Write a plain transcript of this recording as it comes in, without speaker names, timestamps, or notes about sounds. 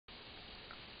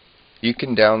You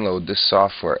can download this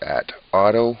software at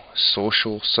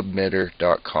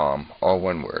autosocialsubmitter.com, all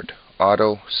one word,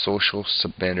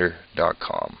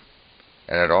 autosocialsubmitter.com.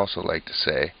 And I'd also like to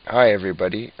say, hi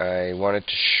everybody, I wanted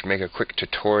to make a quick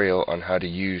tutorial on how to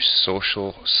use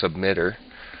Social Submitter.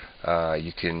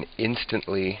 You can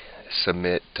instantly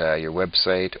submit your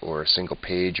website or a single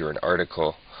page or an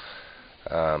article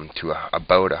to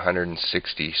about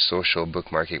 160 social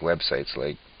bookmarking websites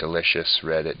like Delicious,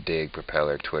 Reddit, Dig,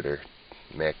 Propeller, Twitter,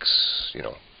 Mix,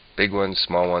 big ones,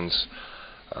 small ones.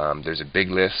 There's a big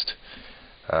list.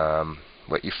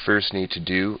 What you first need to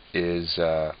do is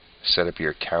set up your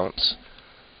accounts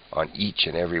on each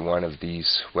and every one of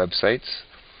these websites.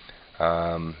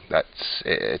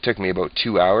 It took me about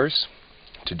 2 hours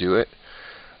to do it,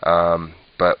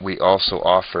 but we also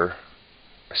offer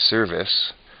a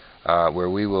service where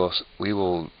we will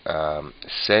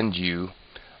send you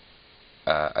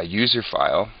a user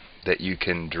file that you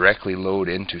can directly load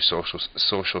into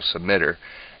Social Submitter,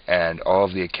 and all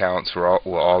of the accounts will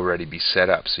already be set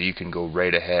up, so you can go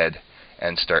right ahead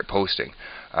and start posting.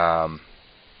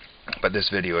 But this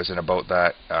video isn't about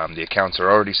that. The accounts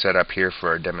are already set up here for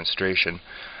our demonstration.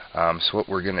 So what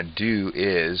we're going to do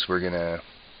is we're going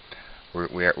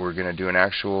to do an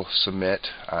actual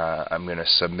submit. I'm going to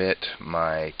submit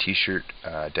my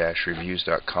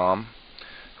t-shirt-reviews.com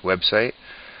website,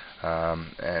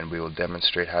 and we will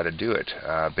demonstrate how to do it.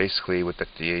 Basically, you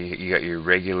got your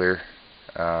regular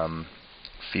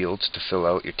fields to fill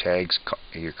out, your tags,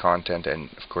 your content, and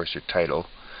of course your title.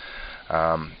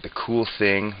 The cool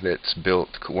thing that's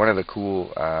built, one of the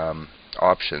cool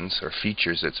options or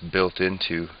features that's built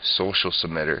into Social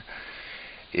Submitter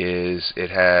is it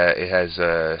has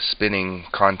a spinning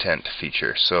content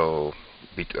feature. So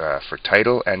for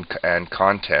title and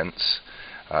contents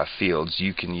fields,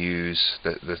 you can use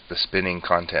the spinning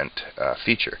content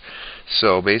feature.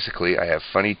 So basically, I have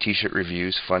funny t-shirt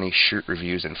reviews, funny shirt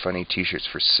reviews, and funny t-shirts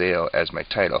for sale as my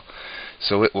title.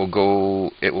 So it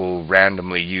will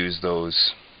randomly use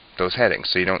those headings.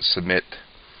 So you don't submit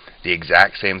the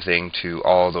exact same thing to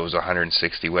all those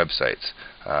 160 websites.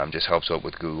 Just helps out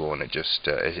with Google, and it's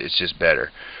just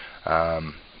better.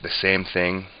 The same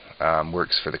thing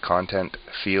works for the content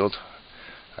field.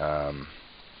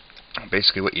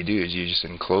 Basically what you do is you just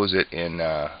enclose it in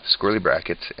squirrely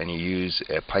brackets, and you use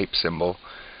a pipe symbol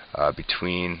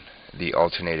between the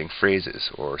alternating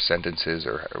phrases or sentences,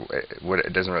 or what,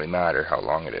 it doesn't really matter how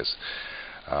long it is.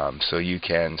 So you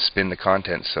can spin the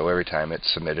content, so every time it's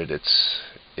submitted it's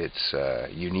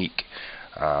unique.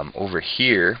 Over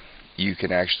here you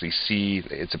can actually see,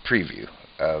 it's a preview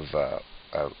of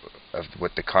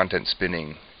what the content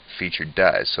spinning feature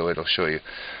does. So it'll show you,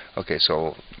 okay,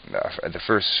 so the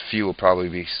first few will probably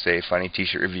be, say, funny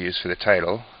t-shirt reviews for the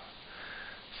title,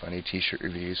 funny t-shirt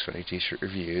reviews, funny t-shirt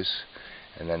reviews,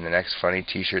 and then the next funny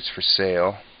t-shirts for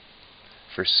sale,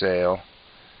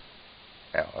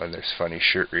 and there's funny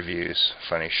shirt reviews,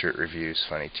 funny shirt reviews,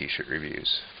 funny t-shirt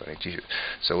reviews, funny t-shirt.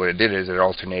 So what it did is it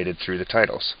alternated through the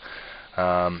titles.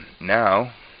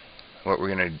 Now what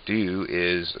we're going to do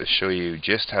is show you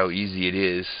just how easy it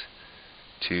is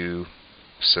to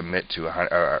submit to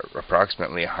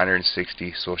approximately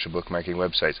 160 social bookmarking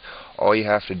websites. All you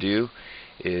have to do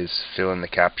is fill in the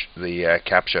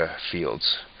CAPTCHA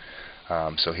fields.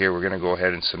 So here we're going to go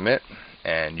ahead and submit,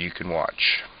 and you can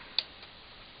watch.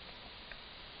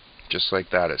 Just like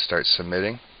that, it starts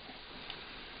submitting,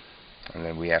 and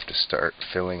then we have to start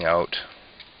filling out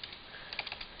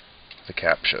the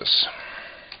CAPTCHAs.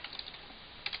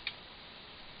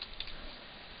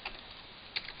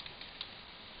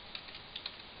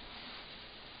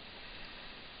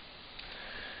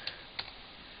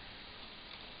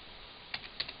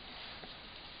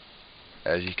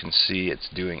 As you can see, it's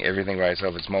doing everything by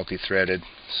itself. It's multi-threaded,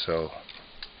 so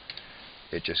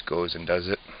it just goes and does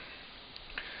it.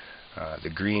 The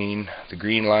green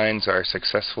lines are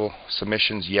successful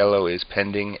submissions, yellow is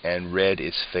pending, and red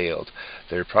is failed.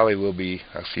 There probably will be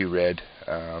a few red.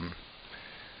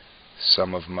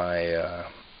 Some of my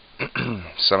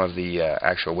some of the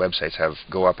actual websites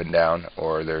go up and down,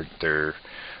 or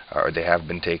they have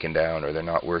been taken down, or they're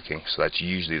not working. So that's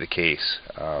usually the case.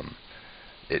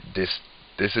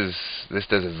 This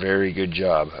does a very good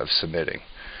job of submitting.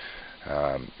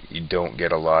 You don't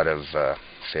get a lot of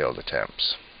failed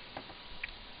attempts.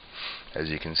 As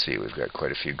you can see, we've got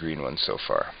quite a few green ones so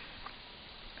far.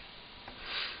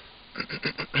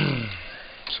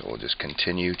 So we'll just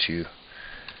continue to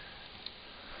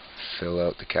fill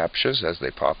out the CAPTCHAs as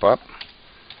they pop up.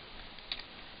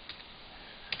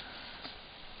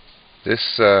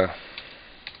 This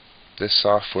this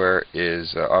software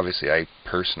is obviously, I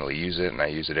personally use it and I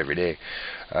use it every day.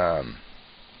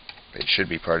 It should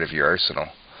be part of your arsenal.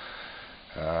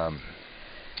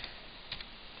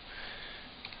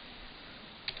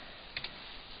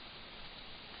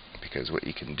 Because what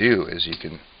you can do is you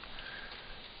can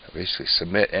basically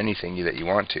submit anything that you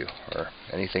want to, or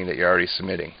anything that you're already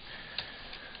submitting.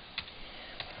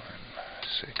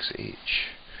 6H.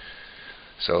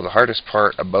 So the hardest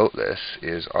part about this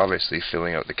is obviously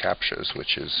filling out the CAPTCHAs,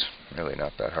 which is really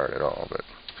not that hard at all. But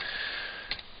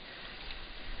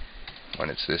when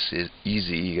it's this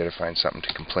easy, you got to find something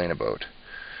to complain about.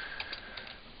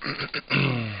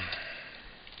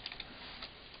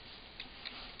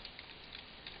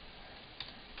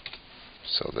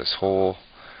 So this whole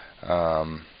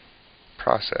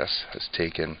process has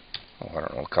taken, I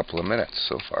don't know, a couple of minutes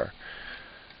so far.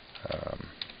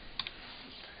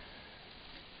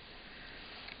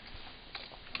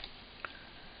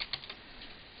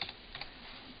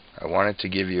 I wanted to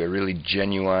give you a really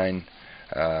genuine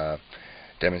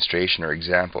demonstration or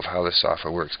example of how this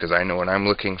software works, because I know when I'm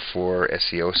looking for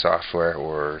SEO software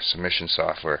or submission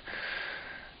software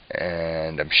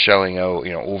and I'm shelling out,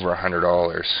 over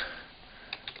 $100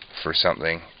 for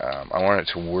something, I want it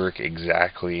to work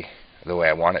exactly the way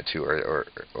I want it to,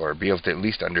 or be able to at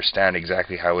least understand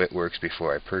exactly how it works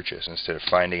before I purchase, instead of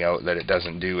finding out that it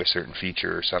doesn't do a certain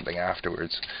feature or something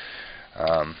afterwards.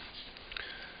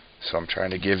 So I'm trying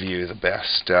to give you the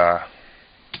best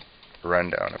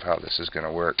rundown of how this is going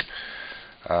to work.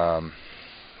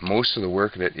 Most of the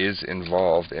work that is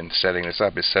involved in setting this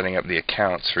up is setting up the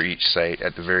accounts for each site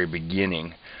at the very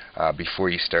beginning, before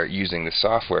you start using the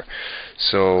software.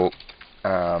 So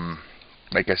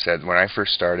like I said, when I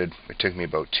first started, it took me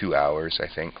about 2 hours, I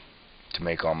think, to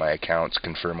make all my accounts,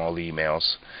 confirm all the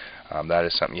emails. That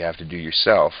is something you have to do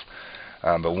yourself.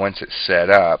 But once it's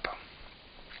set up,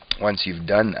 once you've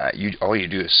done that, all you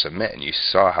do is submit, and you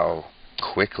saw how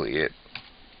quickly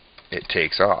it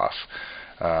takes off.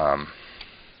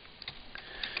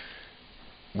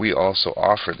 We also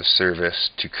offer the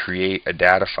service to create a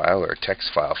data file or a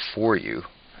text file for you,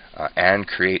 and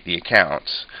create the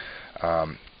accounts.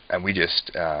 And we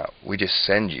just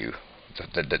send you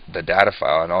the data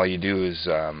file, and all you do is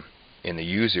in the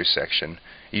user section,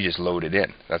 you just load it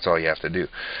in. That's all you have to do.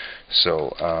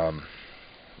 So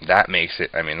that makes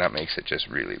it just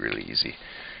really, really easy.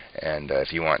 And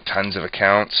if you want tons of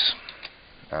accounts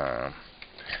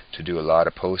to do a lot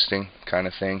of posting kind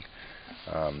of thing,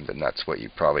 then that's what you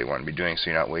probably want to be doing, so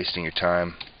you're not wasting your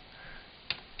time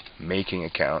making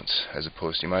accounts, as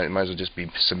opposed to, you might as well just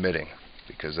be submitting,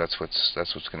 because that's what's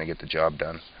going to get the job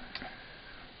done.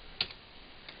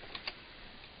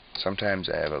 Sometimes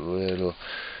I have a little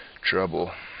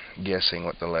trouble guessing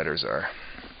what the letters are.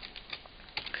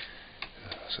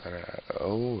 So I don't know,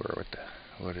 O, or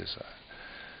what is that?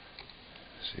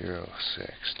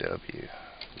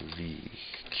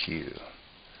 06WVQ.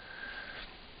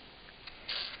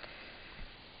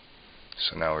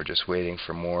 So now we're just waiting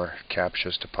for more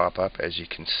CAPTCHAs to pop up. As you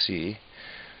can see,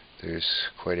 there's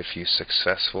quite a few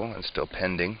successful and still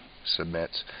pending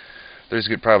submits. There's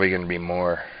probably going to be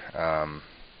more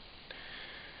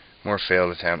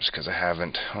failed attempts, because I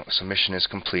haven't. Submission is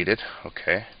completed.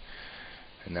 Okay.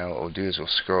 And now what we'll do is we'll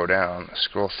scroll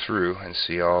through, and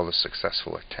see all the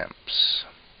successful attempts.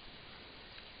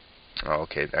 Oh,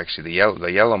 okay, actually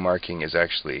the yellow marking is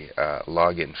actually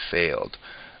login failed.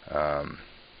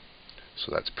 So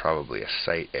that's probably a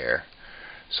site error.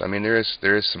 So I mean, there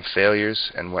is some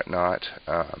failures and whatnot,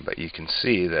 but you can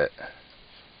see that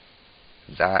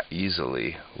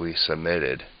easily we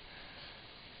submitted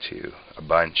to a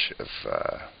bunch of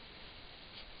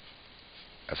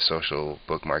social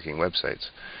bookmarking websites.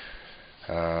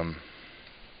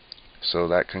 So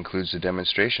that concludes the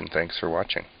demonstration. Thanks for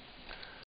watching.